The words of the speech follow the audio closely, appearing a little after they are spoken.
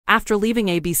After leaving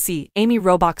ABC, Amy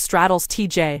Robach straddles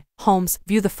TJ, Holmes.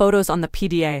 View the photos on the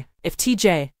PDA. If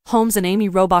TJ, Holmes and Amy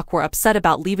Robach were upset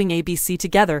about leaving ABC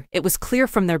together, it was clear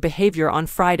from their behavior on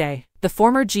Friday. The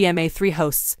former GMA3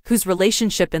 hosts, whose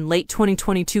relationship in late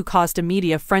 2022 caused a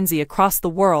media frenzy across the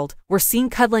world, were seen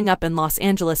cuddling up in Los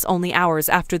Angeles only hours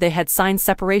after they had signed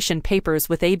separation papers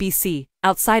with ABC.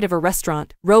 Outside of a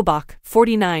restaurant, Robach,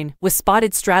 49, was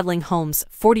spotted straddling Holmes,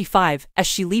 45, as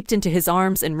she leaped into his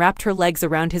arms and wrapped her legs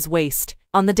around his waist.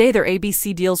 On the day their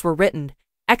ABC deals were written,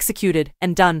 executed,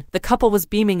 and done, the couple was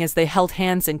beaming as they held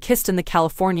hands and kissed in the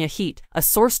California heat, a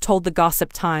source told the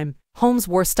Gossip Time. Holmes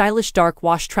wore stylish dark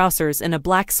wash trousers and a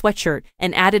black sweatshirt,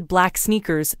 and added black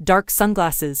sneakers, dark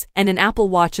sunglasses, and an Apple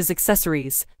Watch as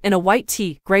accessories. In a white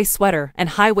tee, gray sweater, and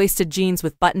high-waisted jeans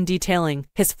with button detailing,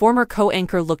 his former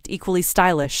co-anchor looked equally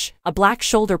stylish. A black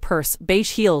shoulder purse,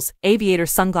 beige heels, aviator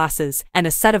sunglasses, and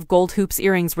a set of gold hoops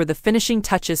earrings were the finishing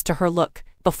touches to her look.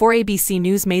 Before ABC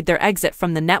News made their exit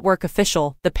from the network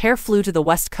official, the pair flew to the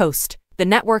West Coast. The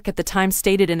network at the time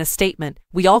stated in a statement,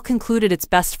 "We all concluded it's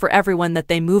best for everyone that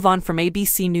they move on from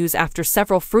ABC News after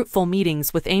several fruitful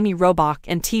meetings with Amy Robach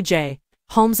and TJ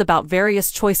Holmes about various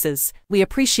choices. We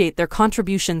appreciate their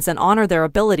contributions and honor their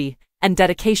ability and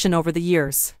dedication over the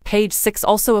years." Page 6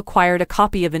 also acquired a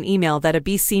copy of an email that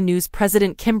ABC News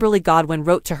president Kimberly Godwin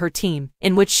wrote to her team,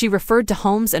 in which she referred to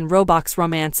Holmes and Robach's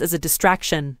romance as a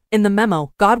distraction. In the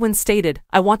memo, Godwin stated,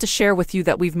 "I want to share with you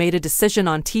that we've made a decision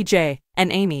on TJ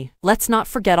and Amy. Let's not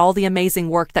forget all the amazing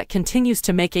work that continues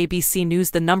to make ABC News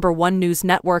the #1 news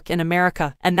network in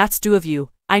America, and that's due of you.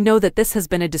 I know that this has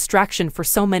been a distraction for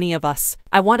so many of us.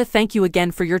 I want to thank you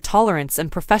again for your tolerance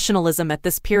and professionalism at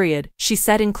this period," she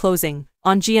said in closing.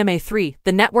 On GMA3,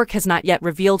 the network has not yet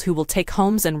revealed who will take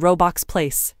Holmes and Robach's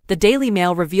place. The Daily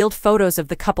Mail revealed photos of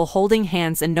the couple holding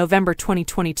hands in November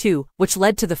 2022, which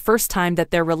led to the first time that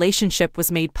their relationship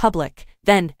was made public.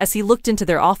 Then, as he looked into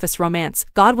their office romance,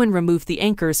 Godwin removed the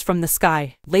anchors from the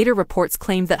sky. Later reports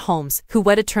claimed that Holmes, who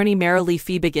wed attorney Marilee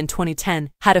Fiebig in 2010,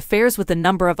 had affairs with a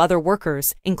number of other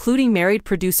workers, including married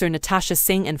producer Natasha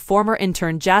Singh and former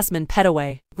intern Jasmine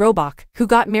Pettaway. Robach, who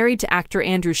got married to actor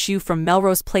Andrew Shue from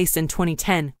Melrose Place in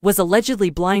 2010, was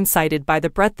allegedly blindsided by the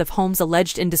breadth of Holmes'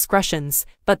 alleged indiscretions,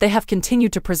 but they have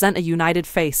continued to present a united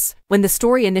face. When the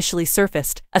story initially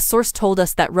surfaced, a source told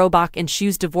us that Robach and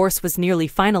Shue's divorce was nearly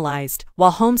finalized,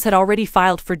 while Holmes had already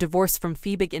filed for divorce from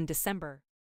Fiebig in December.